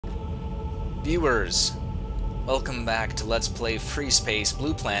Viewers, welcome back to Let's Play Freespace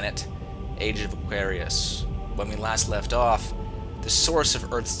Blue Planet, Age of Aquarius. When we last left off, the source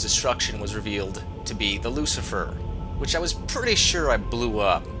of Earth's destruction was revealed to be the Lucifer, which I was pretty sure I blew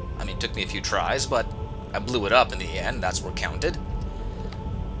up. I mean, it took me a few tries, but I blew it up in the end, that's what counted.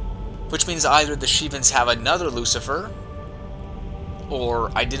 Which means either the Shivans have another Lucifer,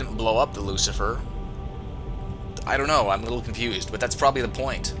 or I didn't blow up the Lucifer. I don't know, I'm a little confused, but that's probably the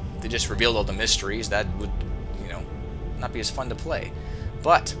point. They just revealed all the mysteries, that would, not be as fun to play.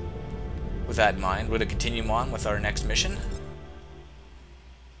 But, with that in mind, we're going to continue on with our next mission.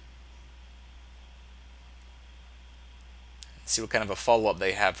 Let's see what kind of a follow-up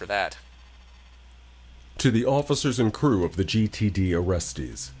they have for that. To the officers and crew of the GTD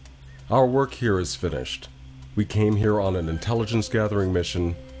Arrestes, our work here is finished. We came here on an intelligence-gathering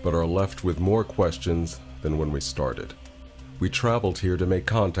mission, but are left with more questions than when we started. We traveled here to make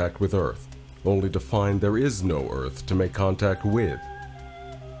contact with Earth, only to find there is no Earth to make contact with.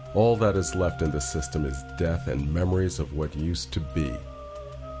 All that is left in this system is death and memories of what used to be.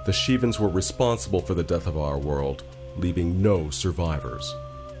 The Shivans were responsible for the death of our world, leaving no survivors.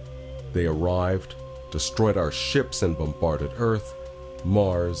 They arrived, destroyed our ships and bombarded Earth,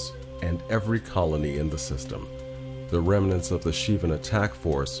 Mars, and every colony in the system. The remnants of the Shivan attack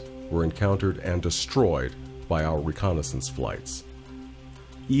force were encountered and destroyed by our reconnaissance flights.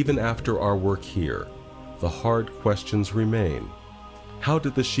 Even after our work here, the hard questions remain. How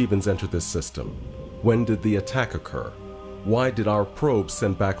did the Shivans enter this system? When did the attack occur? Why did our probes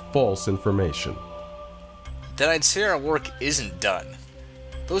send back false information? Then I'd say our work isn't done.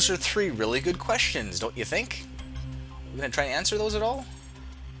 Those are three really good questions, don't you think? We're gonna try and answer those at all?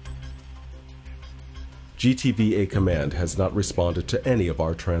 GTVA Command has not responded to any of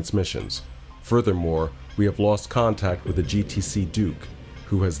our transmissions. Furthermore, we have lost contact with the GTC Duke,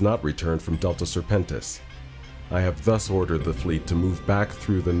 who has not returned from Delta Serpentis. I have thus ordered the fleet to move back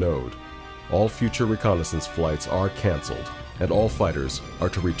through the node. All future reconnaissance flights are cancelled, and all fighters are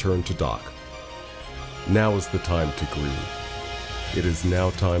to return to dock. Now is the time to grieve. It is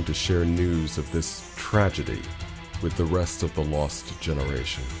now time to share news of this tragedy with the rest of the lost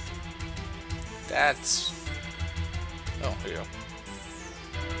generation. That's... oh, here you go.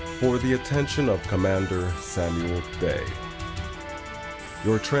 For the attention of Commander Samuel Bay,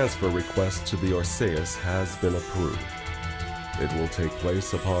 your transfer request to the Orseus has been approved. It will take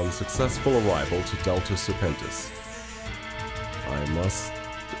place upon successful arrival to Delta Serpentis. I must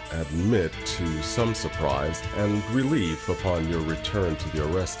admit to some surprise and relief upon your return to the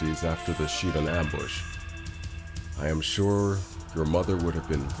Orestes after the Shivan ambush. I am sure your mother would have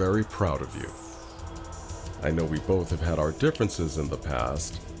been very proud of you. I know we both have had our differences in the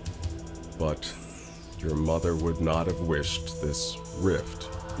past, but your mother would not have wished this rift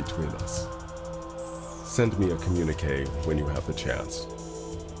between us. Send me a communique when you have the chance.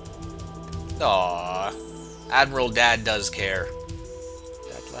 Aww. Admiral Dad does care.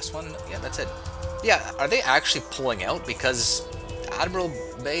 That last one? Yeah, that's it. Yeah, are they actually pulling out? Because Admiral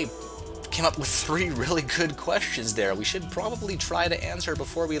Bay came up with three really good questions there. We should probably try to answer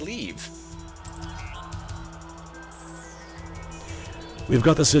before we leave. We've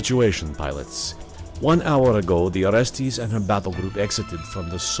got a situation, pilots. 1 hour ago, the Orestes and her battle group exited from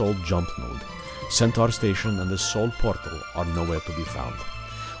the Sol jump node. Centaur Station and the Sol portal are nowhere to be found.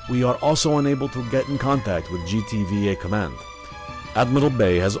 We are also unable to get in contact with GTVA Command. Admiral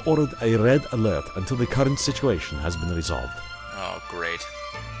Bay has ordered a red alert until the current situation has been resolved. Oh, great.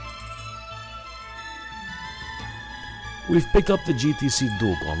 We've picked up the GTC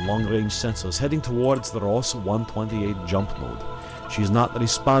Duke on long-range sensors heading towards the Ross 128 jump node. She is not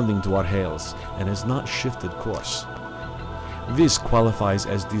responding to our hails and has not shifted course. This qualifies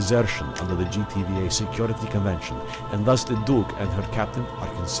as desertion under the GTVA Security Convention, and thus the Duke and her captain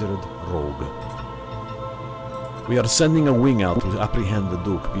are considered rogue. We are sending a wing out to apprehend the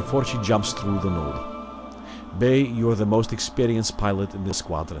Duke before she jumps through the node. Bay, you are the most experienced pilot in this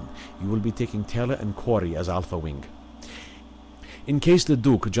squadron. You will be taking Taylor and Corey as Alpha Wing. In case the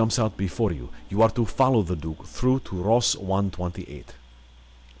Duke jumps out before you, you are to follow the Duke through to Ross 128.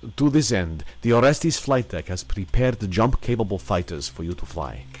 To this end, the Orestes flight deck has prepared jump-capable fighters for you to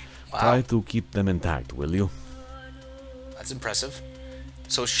fly. Wow. Try to keep them intact, will you? That's impressive.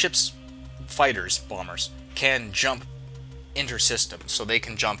 So ships, fighters, bombers, can jump inter-system, so they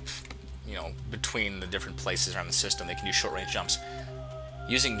can jump, between the different places around the system. They can do short-range jumps.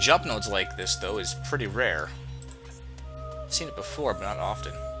 Using jump nodes like this, though, is pretty rare. I've seen it before, but not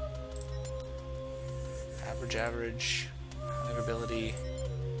often. Average, maneuverability.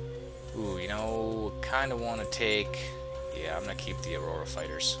 Ooh, kind of want to take... Yeah, I'm going to keep the Aurora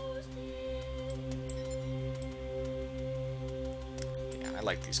fighters. I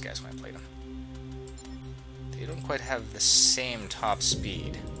like these guys when I played them. They don't quite have the same top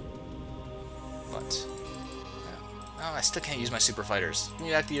speed. But... oh, I still can't use my super fighters. Give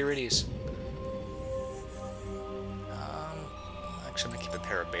me back the Irides. Actually, I'm gonna keep a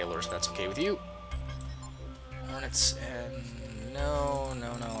pair of Balors, if that's okay with you. Hornets and... no,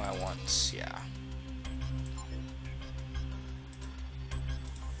 I want... yeah.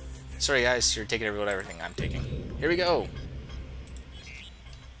 Sorry guys, you're taking everything I'm taking. Here we go!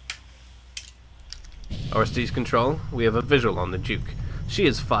 Orestes Control, we have a visual on the Duke. She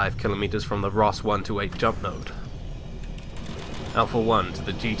is 5 kilometers from the Ross 128 jump node. Alpha 1 to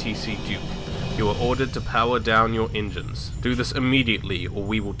the GTC Duke. You are ordered to power down your engines. Do this immediately or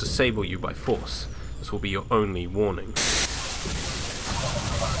we will disable you by force. This will be your only warning.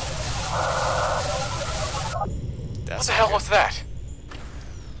 What the hell was that?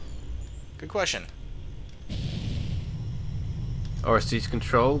 Good question. Orestes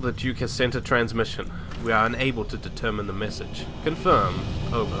Control, the Duke has sent a transmission. We are unable to determine the message. Confirm.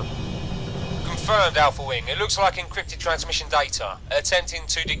 Over. Confirmed, Alpha Wing. It looks like encrypted transmission data. Attempting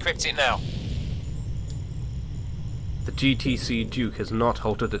to decrypt it now. The GTC Duke has not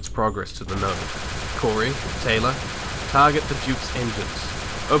halted its progress to the node. Corey, Taylor, target the Duke's engines.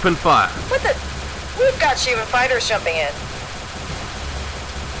 Open fire. What the? We've got Shivan fighters jumping in.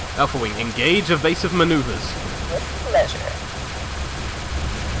 Alpha Wing, engage evasive maneuvers. With pleasure.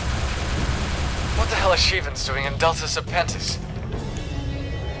 What the hell is Shivan's doing in Delta Serpentis?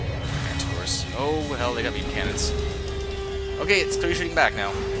 Tours. Oh, hell, they got beam cannons. Okay, it's clear shooting back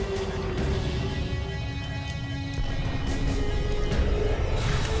now.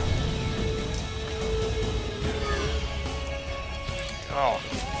 Oh,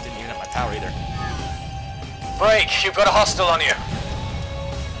 didn't even have my power either. Break! You've got a hostile on you!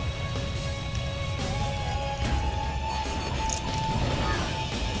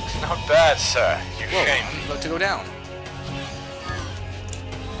 Not bad, sir. You Whoa, came. I'm about to go down.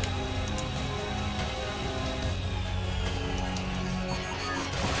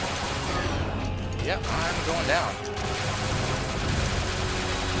 Yep, I'm going down.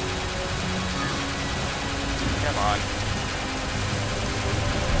 Come on.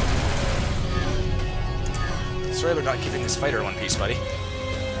 Sorry about not keeping this fighter in one piece, buddy.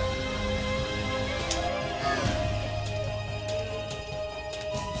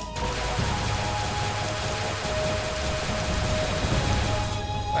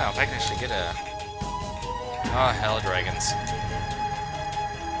 Wow, if I can actually get a... oh, hell, dragons.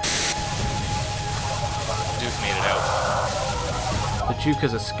 Duke made it out. The Duke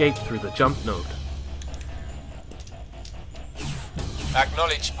has escaped through the jump node.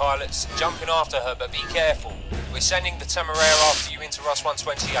 Acknowledge, pilots. Jumping after her, but be careful. We're sending the Temeraire after you into Ross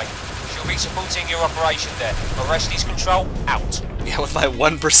 128. She'll be supporting your operation there. Orestes Control, out. Yeah, with my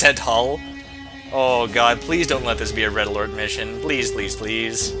 1% hull. Oh god, please don't let this be a Red Alert mission. Please, please,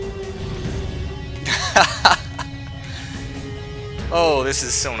 please. Oh, this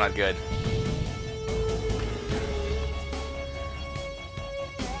is so not good.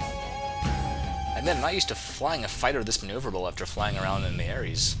 Admit, I'm not used to flying a fighter this maneuverable after flying around in the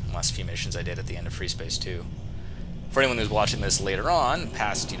Ares. The last few missions I did at the end of Freespace 2. For anyone who's watching this later on,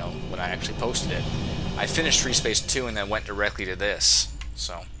 past, you know, when I actually posted it, I finished Freespace 2 and then went directly to this.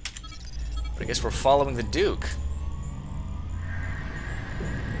 So, but I guess we're following the Duke.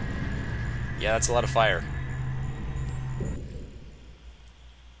 Yeah, that's a lot of fire.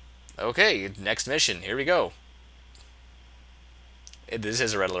 Okay, next mission. Here we go. This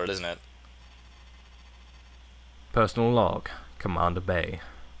is a Red Alert, isn't it? Personal log, Commander Bay.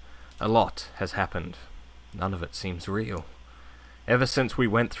 A lot has happened. None of it seems real. Ever since we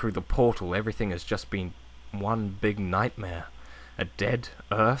went through the portal, everything has just been one big nightmare. A dead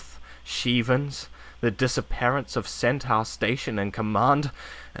Earth, Shivans, the disappearance of Centaur Station and Command,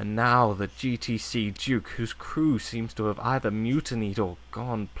 and now the GTC Duke, whose crew seems to have either mutinied or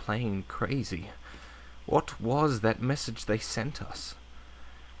gone plain crazy. What was that message they sent us?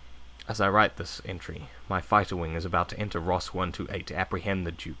 As I write this entry, my fighter wing is about to enter Ross 128 to apprehend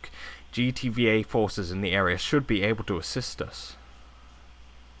the Duke. GTVA forces in the area should be able to assist us.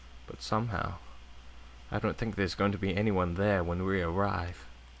 But somehow, I don't think there's going to be anyone there when we arrive.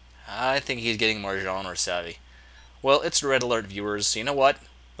 I think he's getting more genre savvy. Well, it's Red Alert, viewers, so you know what?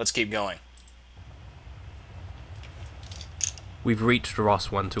 Let's keep going. We've reached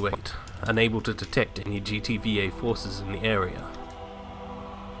Ross 128, unable to detect any GTVA forces in the area.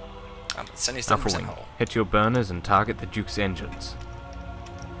 I'm at 77% Alpha Wing, hull. hit your burners and target the Duke's engines.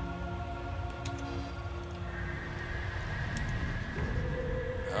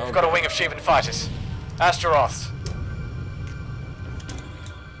 Oh, We've got a wing of Shivan fighters. Asteroths.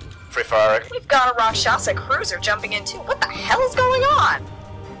 Free firing. We've got a Rakshasa cruiser jumping in too. What the hell is going on?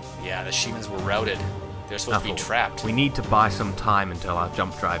 Yeah, the Shivans were routed. They're supposed to be Nuffle, trapped. we need to buy some time until our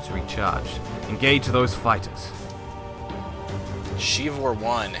jump drives recharge. Engage those fighters. Shivor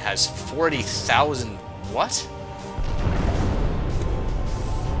 1 has 40,000... What?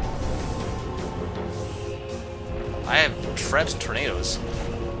 I have Trebs and Tornadoes.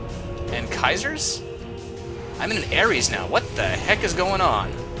 And Kaisers? I'm in an Ares now. What the heck is going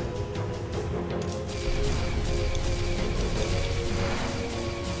on?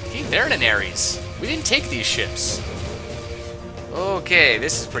 Hey, they're in an Ares. We didn't take these ships. Okay,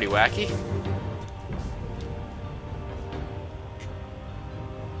 this is pretty wacky.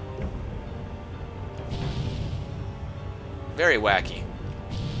 Very wacky.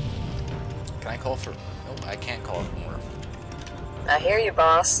 Can I call for... Nope, I can't call for more. I hear you,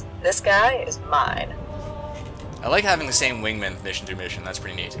 boss. This guy is mine. I like having the same wingman mission through mission. That's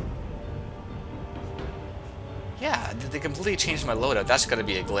pretty neat. Yeah, they completely changed my loadout. That's gotta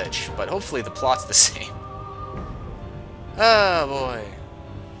be a glitch. But hopefully the plot's the same. Oh, boy.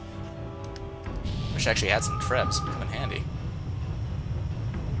 Wish I actually had some trebs. Come in handy.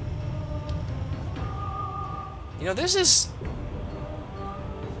 You know, this is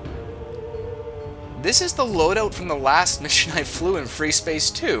the loadout from the last mission I flew in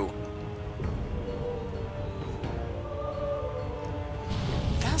Freespace 2.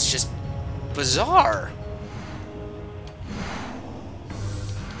 That's just bizarre.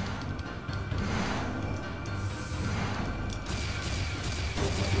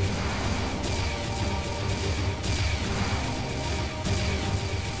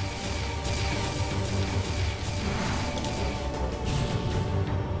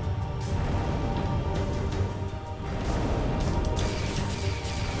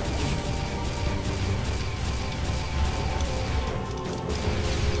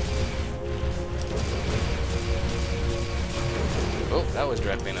 Oh, that was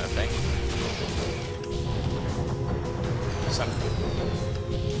directly into the thing.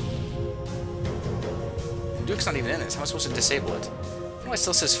 Duke's not even in this. How am I supposed to disable it? Oh, it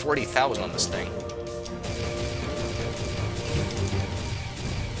still says 40,000 on this thing.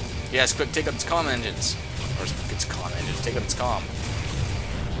 Yes, quick, take out its comm engines. Or its comm engines. Take out its comm.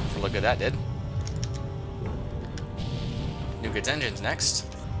 Look at that, did. Nuke its engines next.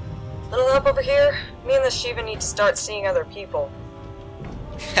 Little help over here? Me and the Shiva need to start seeing other people.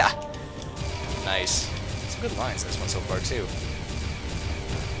 Yeah. Nice. Some good lines in this one so far, too.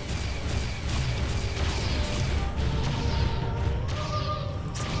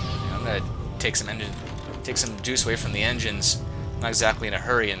 I'm gonna take some juice away from the engines. Not exactly in a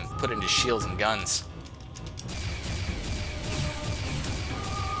hurry, and put it into shields and guns.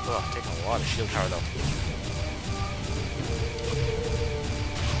 Oh, taking a lot of shield power though.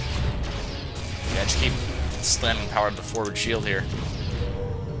 Yeah, just keep slamming power up the forward shield here.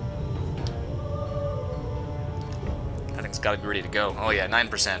 That thing's gotta be ready to go. Oh yeah,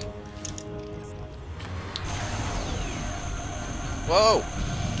 9%. Whoa!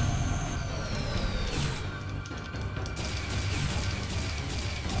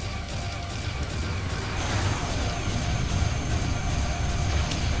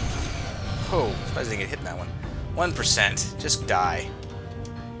 Oh, surprised I didn't get hit in that one. 1%. Just die.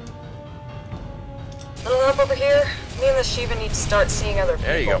 Little help over here? Me and the Shiva need to start seeing other people.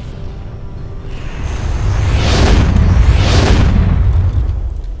 There you go.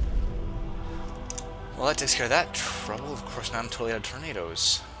 Well, that takes care of that trouble. Of course, now I'm totally out of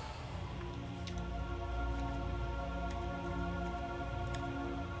tornadoes.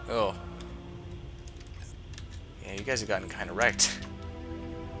 Oh. Yeah, you guys have gotten kind of wrecked.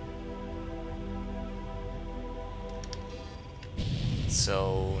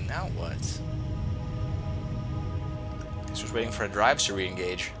 So, now what? Guess we're waiting for a drives to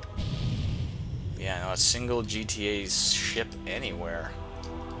re-engage. Yeah, not a single GTA ship anywhere.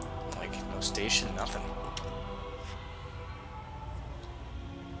 Like, no station, nothing.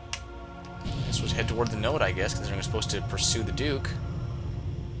 Guess we'll head toward the node, I guess, because we're supposed to pursue the Duke.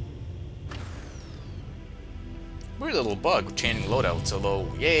 Weird little bug changing loadouts,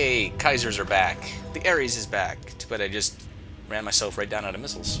 although, yay, Kaisers are back. The Ares is back. Too bad I just ran myself right down out of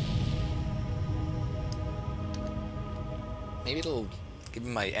missiles. Maybe it'll give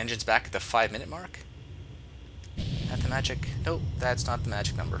me my engines back at the 5-minute mark? That the magic? Nope, that's not the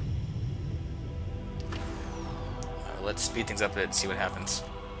magic number. Let's speed things up a bit and see what happens.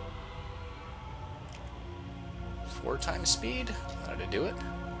 4 times speed? How to do it?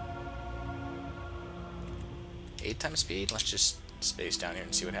 8 times speed? Let's just space down here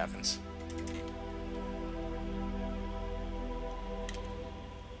and see what happens.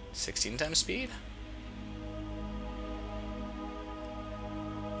 16 times speed?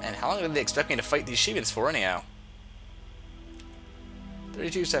 And how long did they expect me to fight these Shivans for anyhow?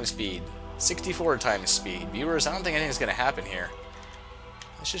 32 times speed. 64 times speed. Viewers, I don't think anything's going to happen here.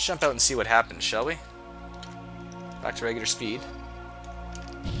 Let's just jump out and see what happens, shall we? Back to regular speed.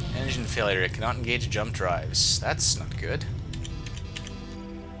 Engine failure. It cannot engage jump drives. That's not good.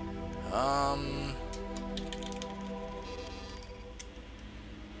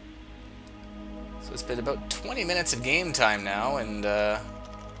 So it's been about 20 minutes of game time now, and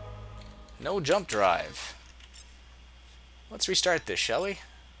no jump drive. Let's restart this, shall we? I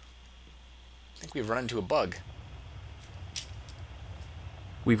think we've run into a bug.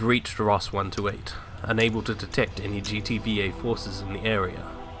 We've reached Ross 128, unable to detect any GTVA forces in the area.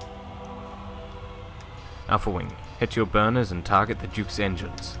 Alpha Wing, hit your burners and target the Duke's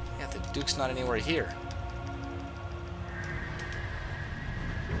engines. Yeah, the Duke's not anywhere here.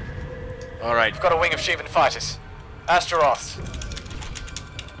 Alright. We've got a wing of Shivan fighters. Astaroths.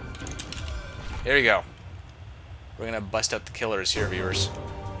 Here you go. We're gonna bust out the killers here, viewers.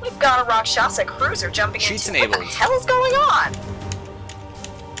 We've got a Rakshasa cruiser jumping Sheets into... enabled. What the hell is going on?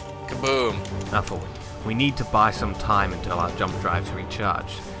 Kaboom. Alpha Wing, we need to buy some time until our jump drives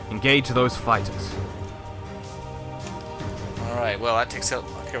recharge. Engage those fighters. Alright, well that takes out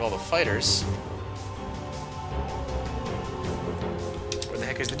care of all the fighters. Where the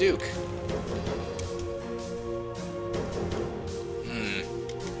heck is the Duke?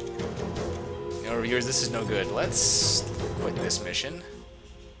 You know, viewers, this is no good. Let's quit this mission.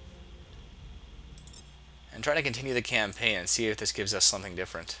 And try to continue the campaign and see if this gives us something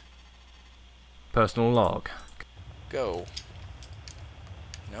different. Personal log. Go.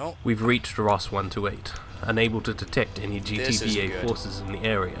 No. We've reached Ross 128, unable to detect any This isn't GTVA good. forces in the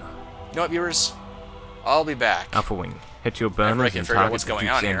area. You know what, viewers? I'll be back. Alpha Wing, hit your Whenever I burners can and figure out target what's the going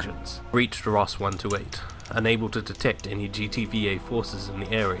Duke's on here. engines. Reached Ross 128, unable to detect any GTVA forces in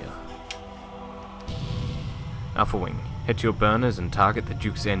the area. Alpha Wing, hit your burners and target the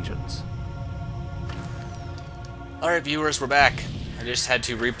Duke's engines. Alright, viewers, we're back. I just had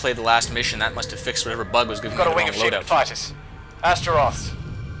to replay the last mission. That must have fixed whatever bug was giving We've me got the a wing wrong of Shivan loadout. fighters. Astaroths.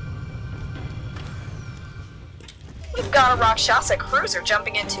 We've got a Rakshasa cruiser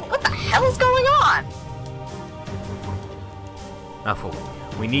jumping into... What the hell is going on? Alpha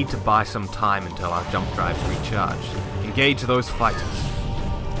Wing, we need to buy some time until our jump drives recharge. Engage those fighters.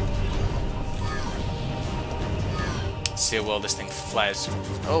 Let's see how well this thing flies.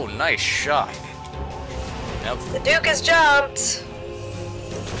 Oh, nice shot. Nope. The Duke has jumped.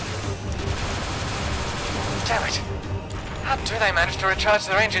 Damn it. How do they manage to recharge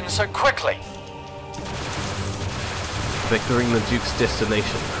their engines so quickly? Vectoring the Duke's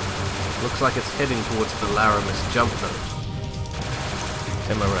destination. Looks like it's heading towards the Laramis jump node.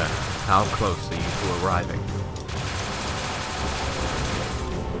 Temeraire, how close are you to arriving?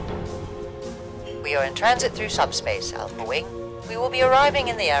 We are in transit through subspace, Alpha Wing. We will be arriving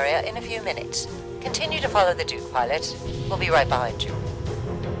in the area in a few minutes. Continue to follow the Duke, pilot. We'll be right behind you.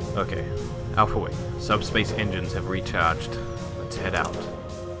 Okay, Alpha Wing, subspace engines have recharged. Let's head out.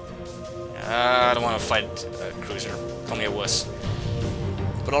 I don't want to fight a cruiser. Call me a wuss.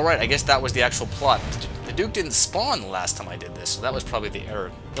 But alright, I guess that was the actual plot. The Duke didn't spawn the last time I did this, so that was probably the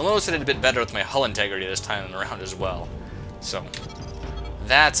error. You'll notice I did a bit better with my hull integrity this time around as well. So,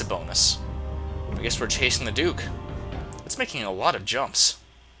 that's a bonus. I guess we're chasing the Duke. It's making a lot of jumps.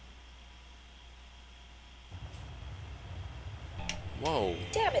 Whoa.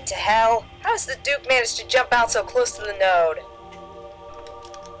 Damn it to hell. How has the Duke managed to jump out so close to the node?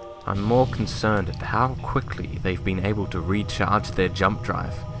 I'm more concerned at how quickly they've been able to recharge their jump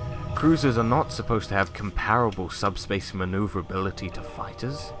drive. Cruisers are not supposed to have comparable subspace maneuverability to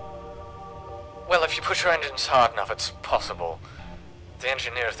fighters. Well, if you push your engines hard enough, it's possible. The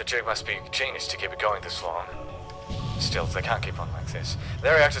engineer of the Duke must be a genius to keep it going this long. Still, they can't keep on like this.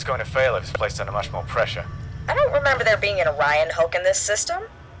 Their reactor's going to fail if it's placed under much more pressure. I don't remember there being an Orion Hulk in this system.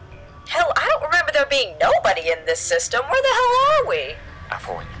 Hell, I don't remember there being nobody in this system. Where the hell are we?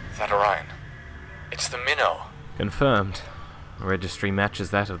 Alpha Wing, that Orion. It's the Minnow. Confirmed. Registry matches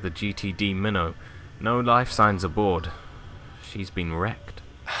that of the GTD Minnow. No life signs aboard. She's been wrecked.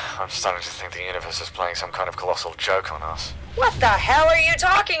 I'm starting to think the universe is playing some kind of colossal joke on us. What the hell are you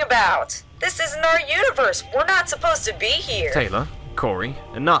talking about? This isn't our universe. We're not supposed to be here. Taylor, Corey,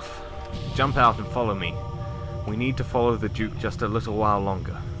 enough. Jump out and follow me. We need to follow the Duke just a little while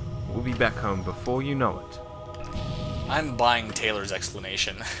longer. We'll be back home before you know it. I'm buying Taylor's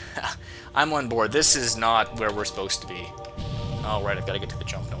explanation. I'm on board. This is not where we're supposed to be. Oh, right, I've got to get to the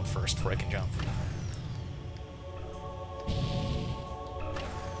jump node first before I can jump.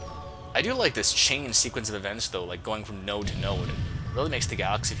 I do like this chain sequence of events, though, like going from node to node. It really makes the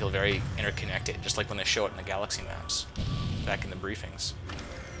galaxy feel very interconnected, just like when they show it in the galaxy maps, back in the briefings.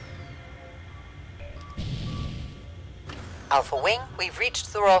 Alpha Wing, we've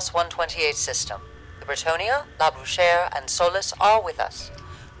reached the Ross 128 system. The Bretonia, La Bouchère, and Solus are with us.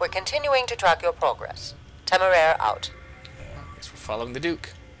 We're continuing to track your progress. Temeraire out. I guess we're following the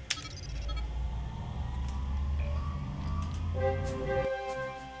Duke.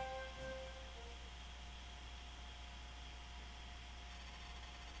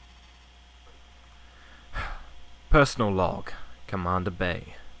 Personal log, Commander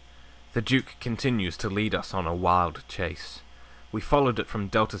Bay. The Duke continues to lead us on a wild chase. We followed it from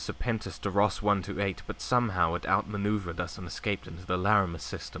Delta Serpentis to Ross 128, but somehow it outmaneuvered us and escaped into the Laramus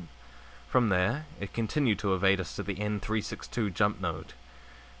system. From there, it continued to evade us to the N362 jump node.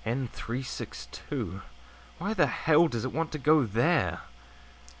 N362? Why the hell does it want to go there?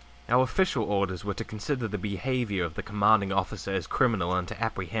 Our official orders were to consider the behavior of the commanding officer as criminal and to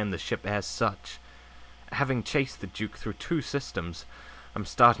apprehend the ship as such. Having chased the Duke through 2 systems, I'm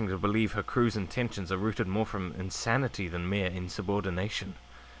starting to believe her crew's intentions are rooted more from insanity than mere insubordination.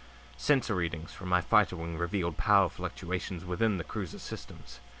 Sensor readings from my fighter wing revealed power fluctuations within the cruiser's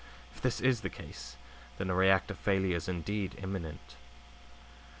systems. If this is the case, then a reactor failure is indeed imminent.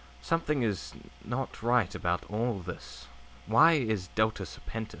 Something is not right about all this. Why is Delta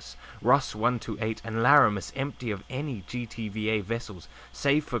Serpentis, Ross 128, and Laramus empty of any GTVA vessels,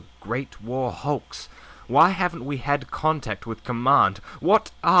 save for Great War hulks? Why haven't we had contact with Command?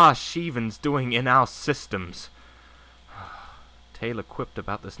 What are Shivans doing in our systems? Taylor quipped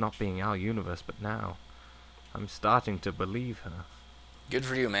about this not being our universe, but now I'm starting to believe her. Good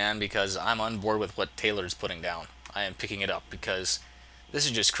for you, man, because I'm on board with what Taylor's putting down. I am picking it up, because this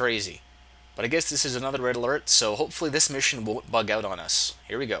is just crazy. But I guess this is another red alert, so hopefully this mission won't bug out on us.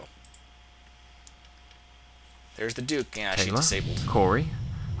 Here we go. There's the Duke. Yeah, she's disabled. Corey,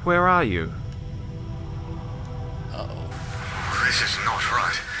 where are you? Uh-oh. This is not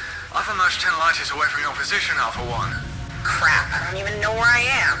right. I've emerged 10 light years away from your position, Alpha 1. Crap, I don't even know where I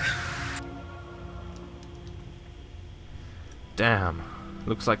am. Damn.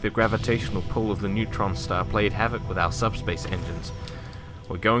 Looks like the gravitational pull of the neutron star played havoc with our subspace engines.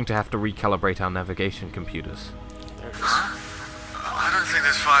 We're going to have to recalibrate our navigation computers. There it is. I don't think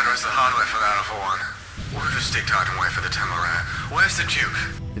this fighter has the hardware for that, Alpha 1. We'll just stick tight and wait for the Temeraire. Where's the Duke?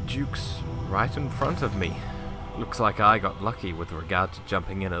 The Duke's right in front of me. Looks like I got lucky with regard to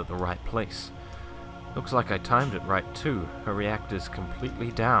jumping in at the right place. Looks like I timed it right too. Her reactor's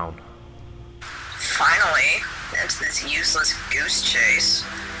completely down. Finally, that's this useless goose chase.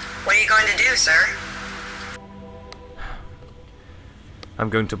 What are you going to do, sir? I'm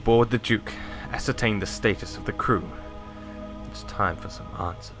going to board the Duke, ascertain the status of the crew. It's time for some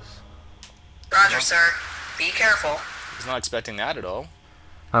answers. Roger, sir. Be careful. He's not expecting that at all.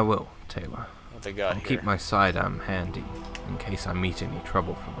 I will, Taylor. What they got I'll here? keep my sidearm handy, in case I meet any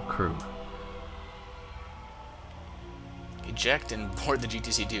trouble from the crew. Eject and board the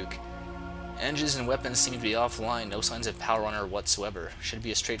GTC Duke. Engines and weapons seem to be offline, no signs of power on her whatsoever. Should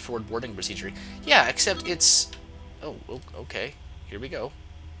be a straightforward boarding procedure. Yeah, except it's... Oh, okay. Here we go.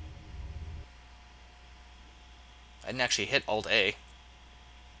 I didn't actually hit Alt-A.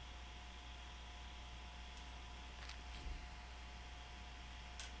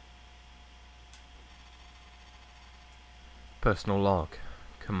 Personal log,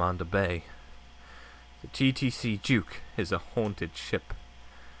 Commander Bay. The GTC Duke is a haunted ship.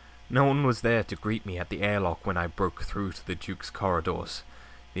 No one was there to greet me at the airlock when I broke through to the Duke's corridors.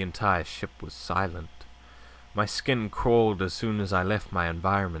 The entire ship was silent. My skin crawled as soon as I left my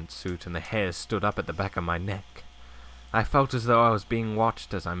environment suit, and the hairs stood up at the back of my neck. I felt as though I was being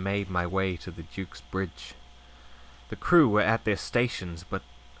watched as I made my way to the Duke's bridge. The crew were at their stations, but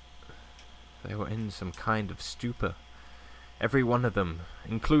they were in some kind of stupor. Every one of them,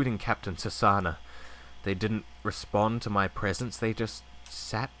 including Captain Sasana. They didn't respond to my presence, they just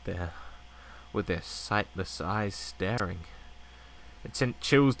sat there, with their sightless eyes staring. It sent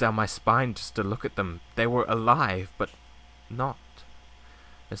chills down my spine just to look at them. They were alive, but not.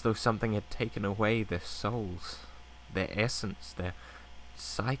 As though something had taken away their souls, their essence, their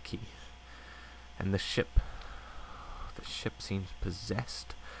psyche. And the ship seems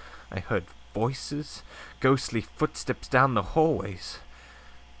possessed. I heard voices, ghostly footsteps down the hallways.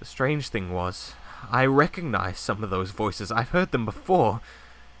 The strange thing was, I recognized some of those voices. I've heard them before.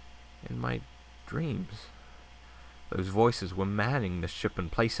 In my dreams. Those voices were manning the ship in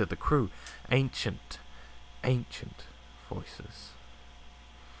place of the crew. Ancient voices.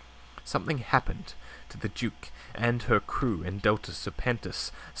 Something happened to the Duke and her crew in Delta Serpentis,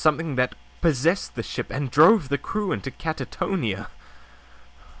 something that possessed the ship and drove the crew into catatonia.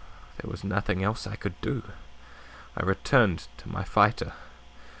 There was nothing else I could do. I returned to my fighter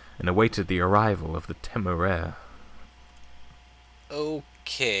and awaited the arrival of the Temeraire.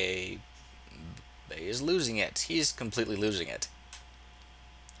 Okay. Bay is losing it. He's completely losing it.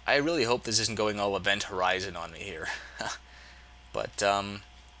 I really hope this isn't going all Event Horizon on me here. But,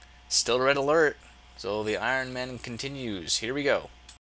 still red alert. So the Iron Man continues. Here we go.